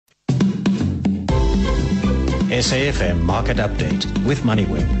SAFM Market Update with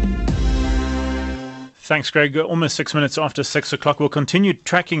MoneyWeb. Thanks, Greg. Almost 6 minutes after 6 o'clock. We'll continue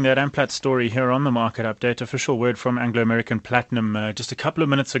tracking that Amplats story here on the Market Update. Official word from Anglo American Platinum just a couple of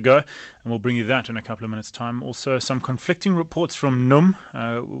minutes ago, and we'll bring you that in a couple of minutes' time. Also, some conflicting reports from NUM.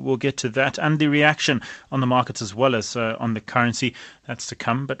 We'll get to that and the reaction on the markets as well as on the currency. That's to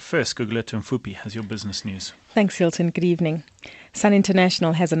come. But first, Gugulethu Mfupi has your business news. Thanks, Hilton. Good evening. Sun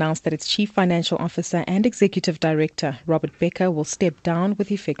International has announced that its Chief Financial Officer and Executive Director, Robert Becker, will step down with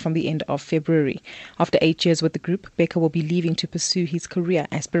effect from the end of February. After 8 years with the group, Becker will be leaving to pursue his career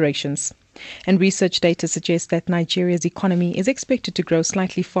aspirations. And research data suggests that Nigeria's economy is expected to grow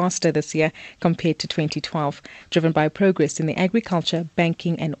slightly faster this year compared to 2012, driven by progress in the agriculture,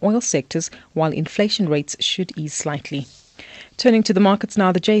 banking and oil sectors, while inflation rates should ease slightly. Turning to the markets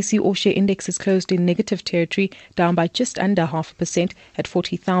now, the JSE All-Share Index is closed in negative territory, down by just under 0.5% at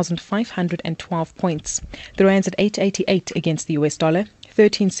 40,512 points. The rand's at 8.88 against the US dollar,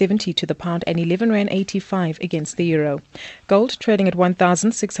 13.70 to the pound and 11.85 against the euro. Gold trading at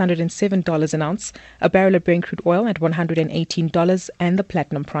 $1,607 an ounce, a barrel of Brent crude oil at $118 and the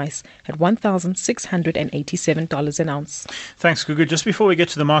platinum price at $1,687 an ounce. Thanks, Gugu. Just before we get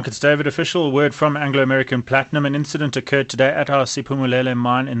to the markets, David, official word from Anglo American Platinum. An incident occurred today at our Siphumelele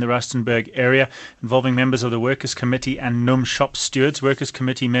mine in the Rustenburg area involving members of the Workers' Committee and NUM shop stewards. Workers'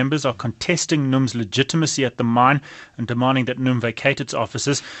 Committee members are contesting NUM's legitimacy at the mine and demanding that NUM vacate its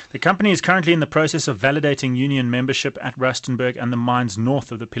offices. The company is currently in the process of validating union membership at Rustenburg and the mines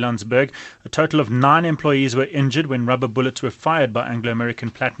north of the Pilanesberg. A total of 9 employees were injured when rubber bullets were fired by Anglo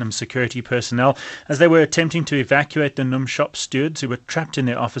American Platinum security personnel as they were attempting to evacuate the NUM shop stewards who were trapped in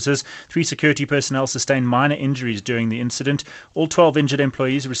their offices. 3 security personnel sustained minor injuries during the incident. All 12 injured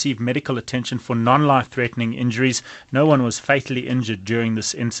employees received medical attention for non-life-threatening injuries. No one was fatally injured during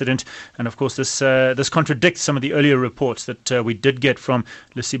this incident. And of course, this contradicts some of the earlier reports that we did get from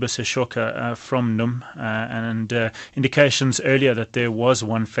Lesiba Seshoka from NUM and indications earlier that there was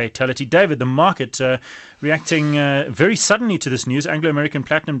one fatality. David, the market reacting very suddenly to this news. Anglo American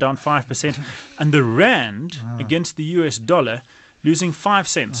Platinum down 5% and the rand against the US dollar losing 5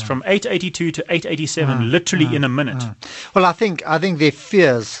 cents from 8.82 to 8.87 literally in a minute. Well, I think their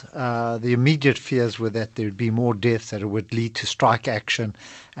fears, the immediate fears were that there would be more deaths, that it would lead to strike action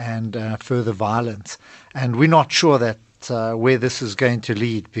and further violence. And we're not sure that where this is going to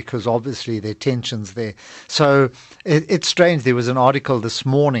lead, because obviously there are tensions there. So it's strange. There was an article this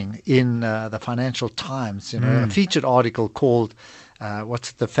morning in the Financial Times, a featured article called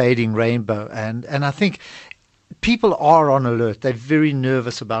The Fading Rainbow. And I think people are on alert. They're very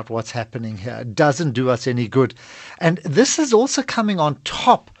nervous about what's happening here. It doesn't do us any good. And this is also coming on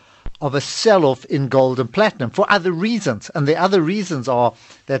top of a sell-off in gold and platinum for other reasons. And the other reasons are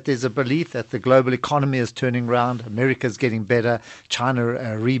that there's a belief that the global economy is turning around, America's getting better,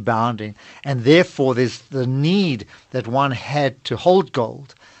 China rebounding, and therefore there's the need that one had to hold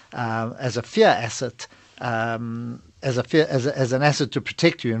gold as a fear asset, as an asset to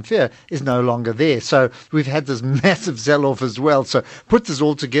protect you in fear is no longer there. So we've had this massive sell-off as well. So put this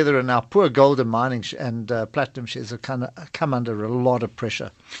all together, and our poor gold and mining and platinum shares have come under a lot of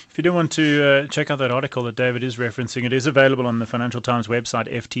pressure. If you do want to check out that article that David is referencing, it is available on the Financial Times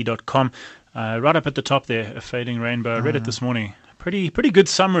website, ft.com. Right up at the top there, a fading rainbow. I read it this morning. Pretty good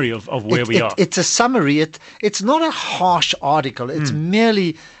summary of where we are. It's a summary. It's not a harsh article. It's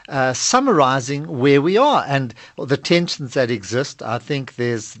merely summarizing where we are and the tensions that exist. I think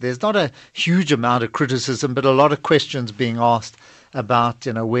there's not a huge amount of criticism, but a lot of questions being asked about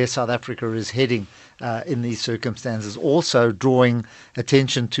where South Africa is heading in these circumstances. Also drawing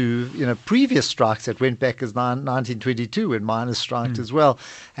attention to previous strikes that went back as 1922 when miners striked as well,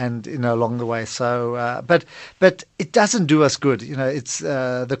 and along the way. So, but it doesn't do us good. It's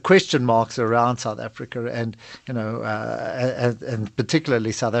the question marks around South Africa, and and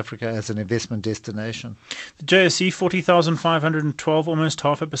particularly South Africa as an investment destination. The JSE 40,512, almost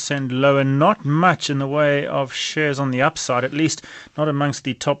 0.5% lower. Not much in the way of shares on the upside, at least not amongst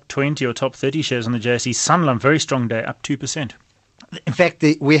the top 20 or top 30 shares on the JSE. Sanlam, very strong day, up 2%. In fact,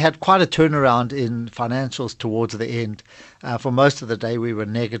 we had quite a turnaround in financials towards the end. For most of the day, we were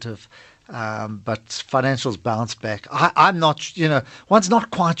negative, but financials bounced back. I'm not, one's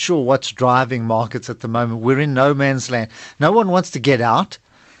not quite sure what's driving markets at the moment. We're in no man's land. No one wants to get out.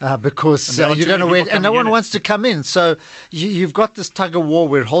 Because you don't know where, and no one wants to come in. So you've got this tug of war.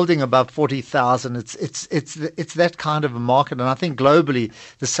 We're holding above 40,000. It's that kind of a market, and I think globally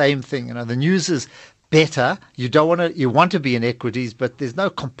the same thing. The news is better. You want to be in equities, but there's no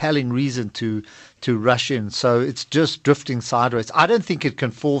compelling reason to rush in. So it's just drifting sideways. I don't think it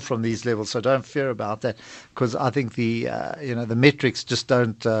can fall from these levels, so don't fear about that, because I think the metrics just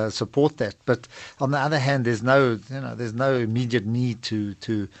don't support that. But on the other hand, there's no immediate need to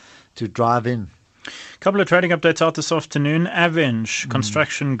drive in. A couple of trading updates out this afternoon. Aveng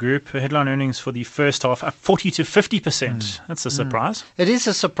Construction Group, headline earnings for the first half up 40 to 50%. That's a surprise. It is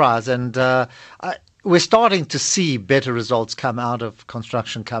a surprise, and we're starting to see better results come out of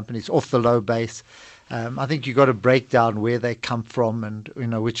construction companies off the low base. I think you've got to break down where they come from and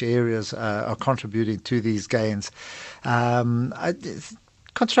which areas are contributing to these gains.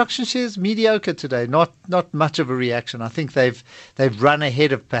 Construction shares mediocre today, not much of a reaction. I think they've run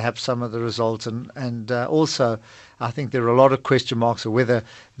ahead of perhaps some of the results, and also I think there are a lot of question marks of whether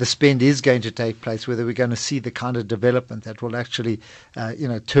the spend is going to take place, whether we're going to see the kind of development that will actually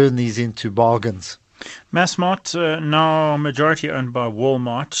turn these into bargains. Massmart, now majority owned by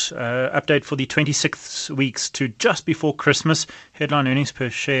Walmart. Update for the 26 weeks to just before Christmas. Headline earnings per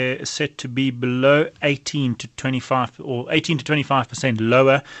share is set to be below 18 to 25%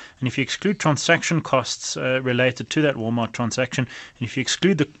 lower. And if you exclude transaction costs related to that Walmart transaction, and if you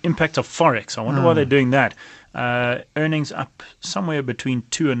exclude the impact of Forex, I wonder why they're doing that. Earnings up somewhere between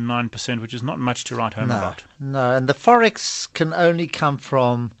 2 and 9%, which is not much to write home about. No, and the Forex can only come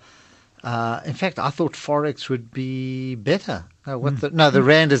from... in fact, I thought Forex would be better. The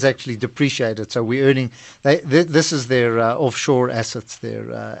rand is actually depreciated, so we're earning. This is their offshore assets,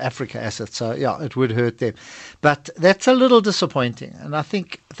 their Africa assets. So yeah, it would hurt them, but that's a little disappointing. And I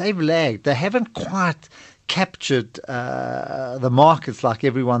think they've lagged. They haven't quite captured the markets like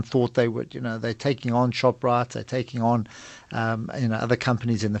everyone thought they would. They're taking on Shoprite, they're taking on other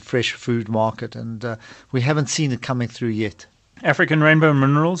companies in the fresh food market, and we haven't seen it coming through yet. African Rainbow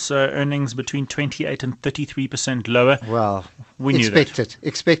Minerals, earnings between 28 and 33% lower. Well, we knew that.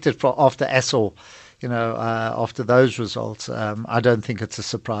 Expected after Assor, after those results. I don't think it's a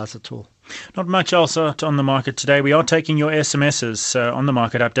surprise at all. Not much else out on the market today. We are taking your SMSs on the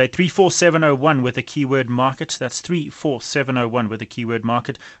market update. 34701 with the keyword market. That's 34701 with the keyword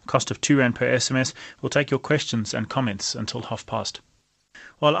market. Cost of R2 per SMS. We'll take your questions and comments until past.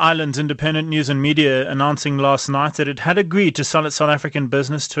 Well, Ireland's Independent News and Media announcing last night that it had agreed to sell its South African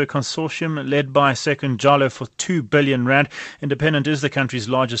business to a consortium led by Sekunjalo for R2 billion. Independent is the country's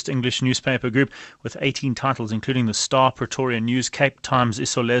largest English newspaper group with 18 titles, including the Star, Pretoria News, Cape Times,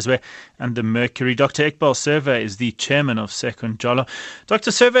 Isolezwe, and the Mercury. Dr. Iqbal Survey is the chairman of Sekunjalo.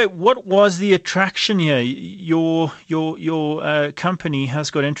 Dr. Survey, what was the attraction here? Your company has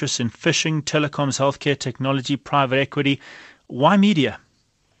got interest in fishing, telecoms, healthcare, technology, private equity. Why media?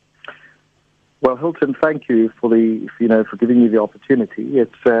 Well, Hilton, thank you for giving me the opportunity.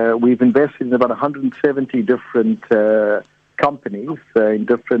 We've invested in about 170 different companies in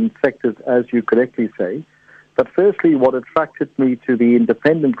different sectors, as you correctly say. But firstly, what attracted me to the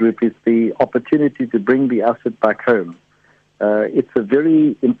Independent Group is the opportunity to bring the asset back home. It's a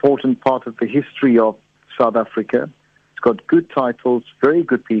very important part of the history of South Africa. It's got good titles, very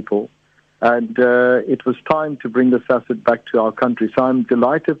good people. And it was time to bring this asset back to our country. So I'm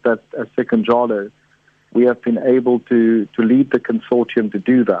delighted that as Sekunjalo, we have been able to lead the consortium to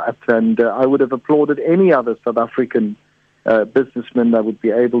do that. And I would have applauded any other South African businessman that would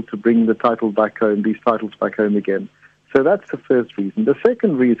be able to bring the title back home, these titles back home again. So that's the first reason. The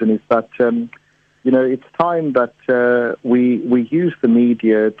second reason is that, it's time that we use the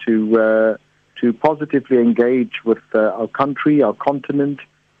media to positively engage with our country, our continent,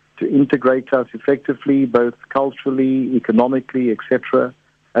 to integrate us effectively, both culturally, economically, etc.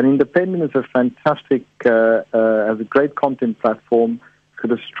 And Independent is a fantastic, has a great content platform, it's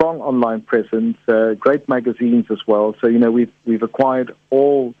got a strong online presence, great magazines as well. So, we've acquired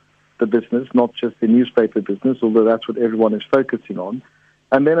all the business, not just the newspaper business, although that's what everyone is focusing on.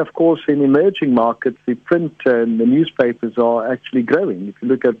 And then, of course, in emerging markets, the print and the newspapers are actually growing. If you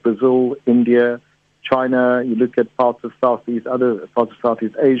look at Brazil, India, China, you look at other parts of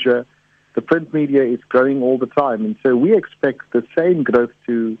Southeast Asia, the print media is growing all the time. And so we expect the same growth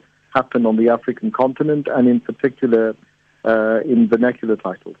to happen on the African continent and in particular in vernacular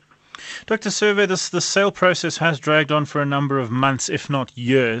titles. Dr. Survey, the sale process has dragged on for a number of months, if not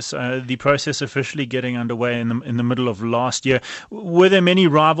years. The process officially getting underway in the middle of last year. Were there many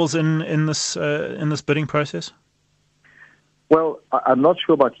rivals in this bidding process? Well, I'm not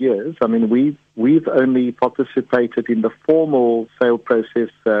sure about years. I mean, we've only participated in the formal sale process,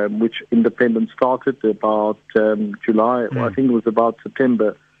 which Independent started about July, or I think it was about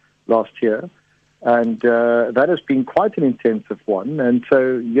September last year. And that has been quite an intensive one. And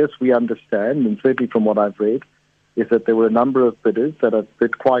so, yes, we understand, and certainly from what I've read, is that there were a number of bidders that have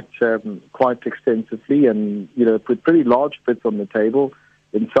bid quite extensively and, put pretty large bids on the table.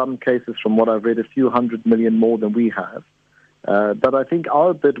 In some cases, from what I've read, a few $100 million more than we have. But I think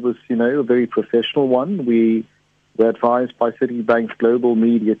our bid was, a very professional one. We were advised by Citibank's global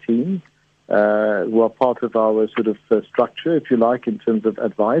media team, who are part of our sort of structure, if you like, in terms of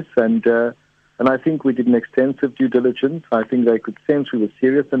advice. And I think we did an extensive due diligence. I think they could sense we were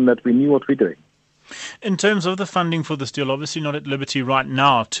serious and that we knew what we were doing. In terms of the funding for this deal, obviously not at liberty right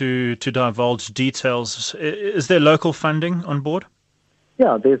now to divulge details. Is there local funding on board?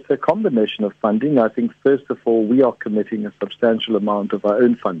 Yeah, there's a combination of funding. I think, first of all, we are committing a substantial amount of our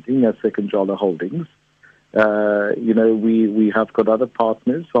own funding as Sekunjalo Holdings. We have got other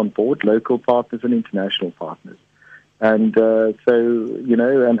partners on board, local partners and international partners. And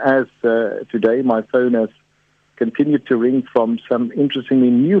and as today my phone has continued to ring from some interestingly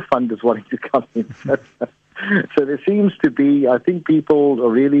new funders wanting to come in. So there seems to be, I think people are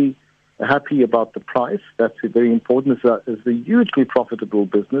really happy about the price. That's very important. It's a hugely profitable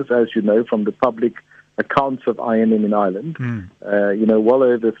business, as you know, from the public accounts of I&M in Ireland. Well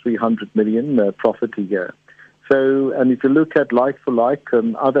over 300 million profit a year. So, and if you look at like-for-like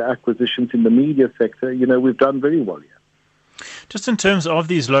other acquisitions in the media sector, we've done very well here. Just in terms of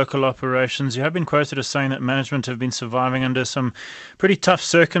these local operations, you have been quoted as saying that management have been surviving under some pretty tough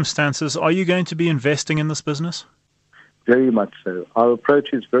circumstances. Are you going to be investing in this business? Very much so. Our approach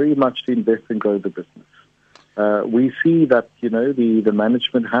is very much to invest and grow the business. We see that, the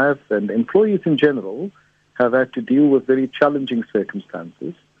management have, and employees in general, have had to deal with very challenging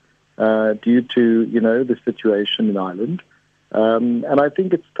circumstances due to, the situation in Ireland. And I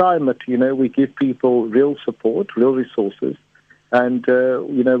think it's time that, we give people real support, real resources, and,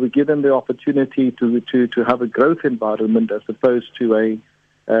 we give them the opportunity to have a growth environment as opposed to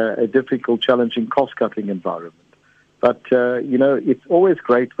a difficult, challenging, cost-cutting environment. But, it's always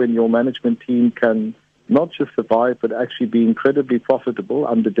great when your management team can not just survive, but actually be incredibly profitable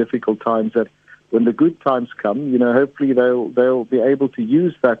under difficult times, that when the good times come, hopefully they'll be able to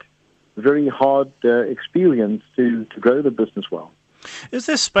use that very hard experience to grow the business well. Is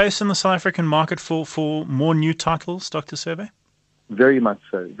there space in the South African market for more new titles, Dr. Survey? Very much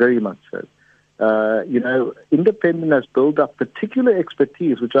so, very much so. Independent has built up particular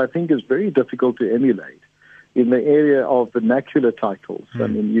expertise, which I think is very difficult to emulate, in the area of vernacular titles. I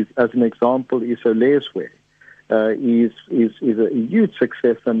mean, as an example, Isoleswe is a huge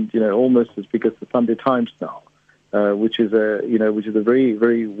success, and almost as big as the Sunday Times now, which is a very,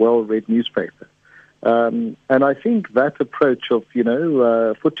 very well-read newspaper. And I think that approach of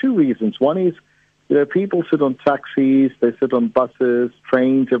for two reasons. One is people sit on taxis, they sit on buses,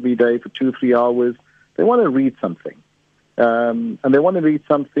 trains every day for 2-3 hours. They want to read something. And they want to read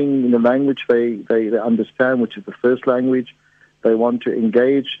something in a language they understand, which is the first language. They want to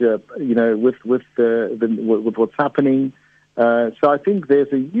engage, with what's happening. So I think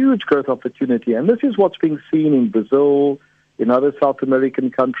there's a huge growth opportunity, and this is what's being seen in Brazil, in other South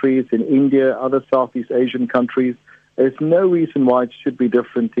American countries, in India, other Southeast Asian countries. There's no reason why it should be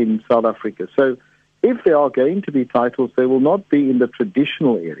different in South Africa. So if there are going to be titles, they will not be in the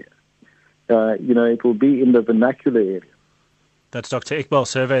traditional area. It will be in the vernacular area. That's Dr. Iqbal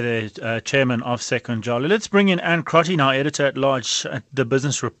Survey, the chairman of Sekunjalo. Let's bring in Anne Crotty, now editor-at-large at the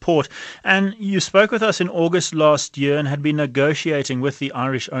Business Report. And you spoke with us in August last year and had been negotiating with the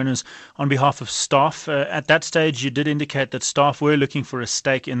Irish owners on behalf of staff. At that stage, you did indicate that staff were looking for a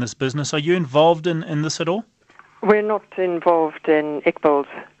stake in this business. Are you involved in this at all? We're not involved in Iqbal's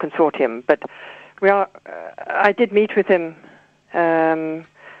consortium, but we are. I did meet with him.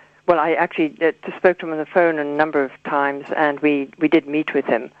 Well, I actually spoke to him on the phone a number of times, and we did meet with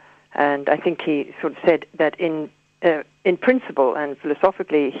him. And I think he sort of said that in principle and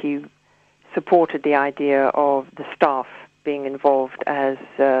philosophically, he supported the idea of the staff being involved as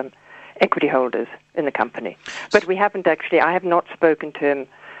equity holders in the company. But we haven't actually, I have not spoken to him.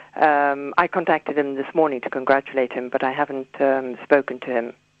 I contacted him this morning to congratulate him, but I haven't spoken to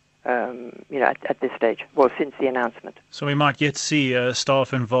him at this stage, since the announcement. So we might yet see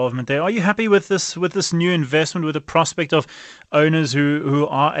staff involvement there. Are you happy with this new investment, with the prospect of owners who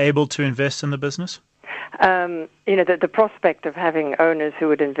are able to invest in the business? The prospect of having owners who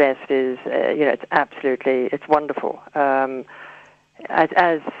would invest is, it's wonderful.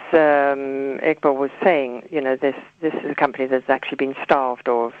 As Iqbal was saying, this is a company that's actually been starved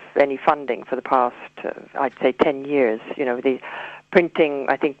of any funding for the past, I'd say, 10 years. The printing,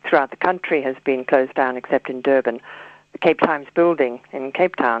 I think, throughout the country has been closed down, except in Durban. the Cape Times building in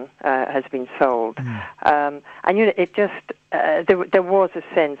Cape Town has been sold. And it just there was a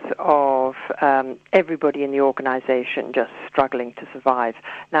sense of everybody in the organisation just struggling to survive.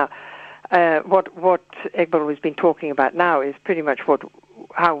 Now, what Iqbal has been talking about now is pretty much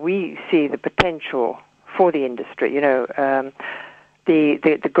how we see the potential for the industry.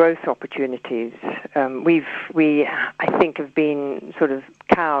 The growth opportunities. We I think have been sort of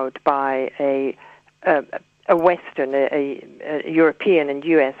cowed by a Western, a European and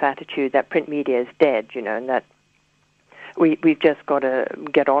US attitude that print media is dead, and that we've just got to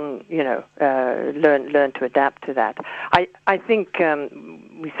get on, learn to adapt to that. I think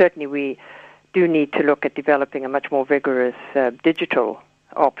we do need to look at developing a much more vigorous digital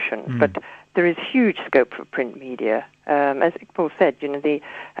option, but there is huge scope for print media. As Iqbal said, the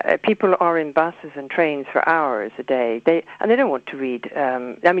people are in buses and trains for hours a day. They don't want to read.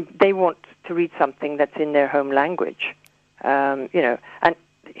 They want to read something that's in their home language. And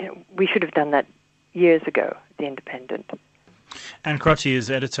we should have done that years ago. The Independent. Anne Crotty is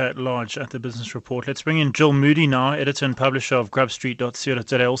editor-at-large at the Business Report. Let's bring in Jill Moody now, editor and publisher of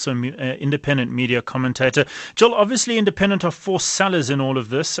grubstreet.co.za, also independent media commentator. Jill, obviously Independent are forced sellers in all of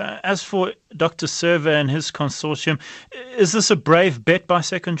this. As for Dr. Survey and his consortium, is this a brave bet by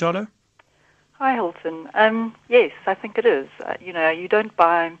Second Jalo? Hi, Hilton. Yes, I think it is. You don't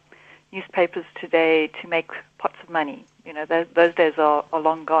buy newspapers today to make pots of money. Those days are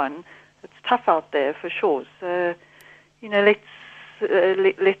long gone. It's tough out there for sure. So, let's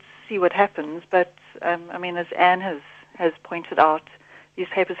see what happens. But as Anne has pointed out, these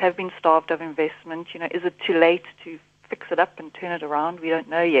papers have been starved of investment. Is it too late to fix it up and turn it around? We don't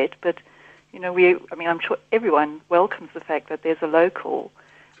know yet. But I'm sure everyone welcomes the fact that there's a local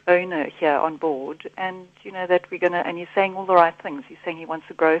owner here on board, and that we're gonna. And he's saying all the right things. He's saying he wants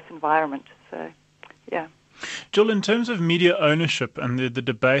a growth environment. So, yeah. Jill, in terms of media ownership and the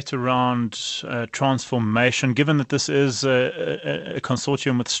debate around transformation, given that this is a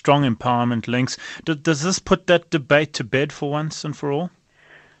consortium with strong empowerment links, does this put that debate to bed for once and for all?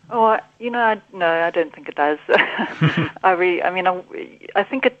 Oh, no, I don't think it does. I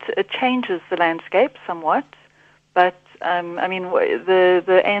think it changes the landscape somewhat, but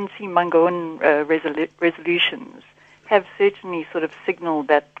the ANC Mangaung resolutions have certainly sort of signaled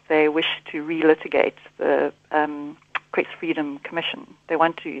that they wish to relitigate the Press Freedom Commission. They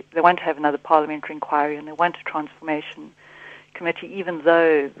want to have another parliamentary inquiry, and they want a transformation committee, even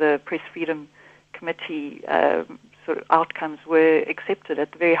though the Press Freedom Committee sort of outcomes were accepted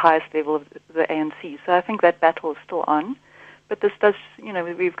at the very highest level of the ANC. So I think that battle is still on. But this does,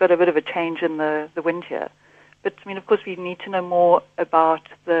 we've got a bit of a change in the wind here. But, of course, we need to know more about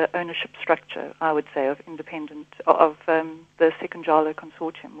the ownership structure, I would say, of Independent, of the Second Jalo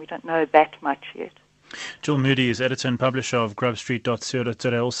consortium. We don't know that much yet. Jill Moody is editor and publisher of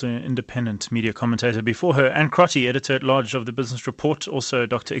grubstreet.co.za, also an independent media commentator. Before her, Anne Crotty, editor-at-large of the Business Report, also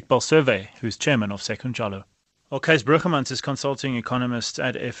Dr. Iqbal Survey, who's chairman of Second Jalo. Well, Kees Bruggemans is consulting economist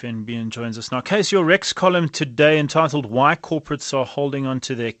at FNB and joins us now. Kees, your Rex column today entitled Why Corporates Are Holding On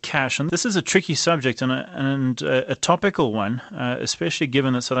to Their Cash. And this is a tricky subject and a topical one, especially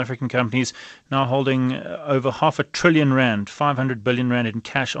given that South African companies now holding over R500 billion, 500 billion rand in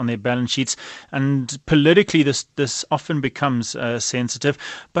cash on their balance sheets. And politically, this often becomes sensitive.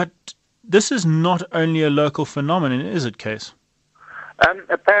 But this is not only a local phenomenon, is it, Kees?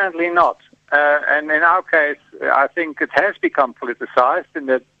 Apparently not. And in our case, I think it has become politicized in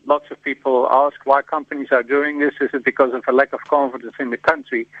that lots of people ask why companies are doing this. Is it because of a lack of confidence in the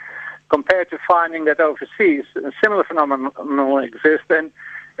country? Compared to finding that overseas, a similar phenomenon exists. And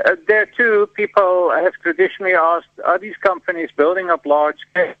there too, people have traditionally asked, are these companies building up large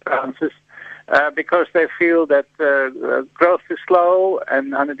cash balances because they feel that growth is slow,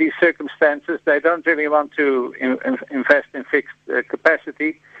 and under these circumstances, they don't really want to invest in fixed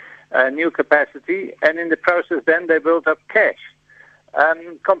capacity. New capacity, and in the process then they build up cash.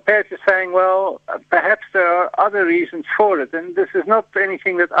 Compared to saying, well, perhaps there are other reasons for it, and this is not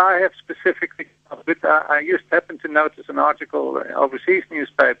anything that I have specifically come up with. I used to happen to notice an article in overseas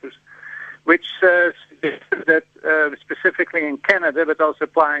newspapers which suggested that specifically in Canada, but also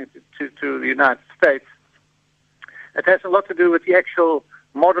applying to the United States, it has a lot to do with the actual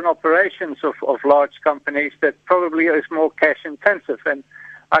modern operations of large companies that probably is more cash intensive. And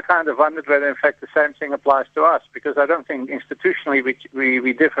I kind of wondered whether, in fact, the same thing applies to us, because I don't think institutionally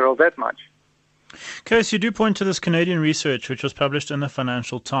we differ all that much. Kees, you do point to this Canadian research which was published in the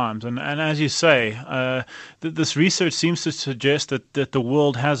Financial Times. And as you say, this research seems to suggest that the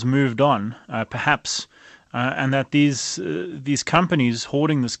world has moved on, perhaps and that these companies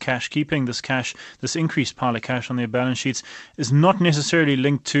hoarding this cash, keeping this cash, this increased pile of cash on their balance sheets, is not necessarily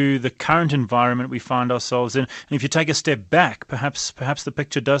linked to the current environment we find ourselves in. And if you take a step back, perhaps the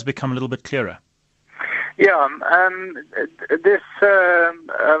picture does become a little bit clearer. Yeah, this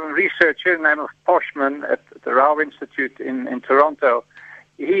researcher named Poshman at the Rao Institute in Toronto,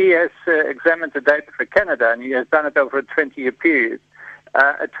 he has examined the data for Canada, and he has done it over a 20-year period.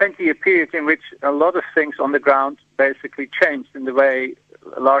 A 20-year period in which a lot of things on the ground basically changed in the way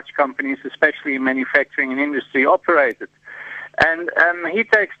large companies, especially in manufacturing and industry, operated. And he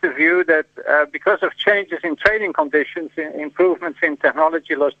takes the view that because of changes in trading conditions, improvements in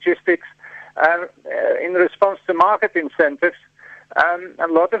technology, logistics, in response to market incentives, a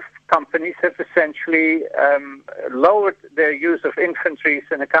lot of companies have essentially lowered their use of inventories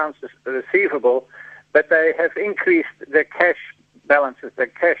and accounts receivable, but they have increased their cash balances, their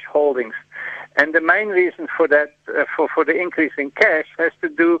cash holdings. And the main reason for that, for the increase in cash, has to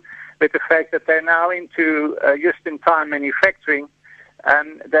do with the fact that they're now into just-in-time manufacturing,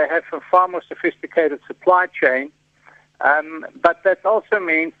 and they have a far more sophisticated supply chain. But that also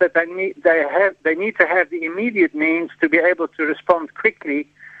means that they need to have the immediate means to be able to respond quickly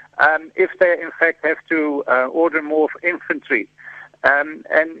if they in fact have to order more inventory. And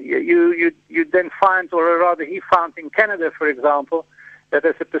you then find, or rather he found in Canada, for example, that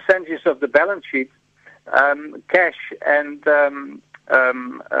as a percentage of the balance sheet, cash and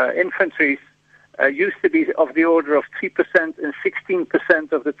inventories used to be of the order of 3% and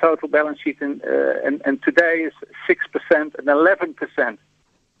 16% of the total balance sheet, and today is 6% and 11%.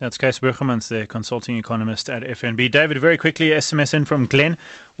 That's Kees Burgermans, the consulting economist at FNB. David, very quickly, SMS in from Glenn.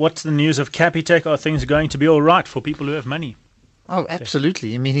 What's the news of Capitec? Are things going to be all right for people who have money? Oh,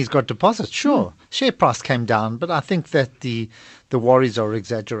 absolutely. I mean, he's got deposits, sure. Share price came down, but I think that the worries are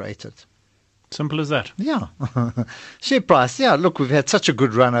exaggerated. Simple as that. Yeah. Share price, yeah, look, we've had such a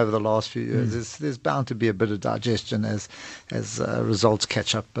good run over the last few years. There's bound to be a bit of digestion as results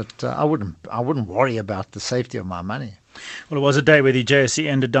catch up, but I wouldn't worry about the safety of my money. Well, it was a day where the JSE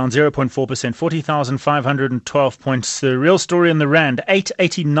ended down 0.4%, 40,512 points. The real story in the rand,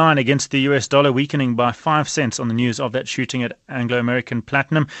 8.89 against the US dollar, weakening by 5 cents on the news of that shooting at Anglo American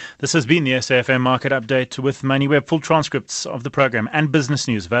Platinum. This has been the SAFM Market Update with MoneyWeb. Full transcripts of the program and business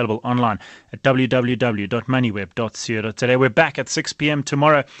news available online at www.moneyweb.co.za. We're back at 6 p.m.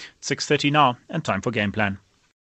 tomorrow, 6:30 now, and time for Game Plan.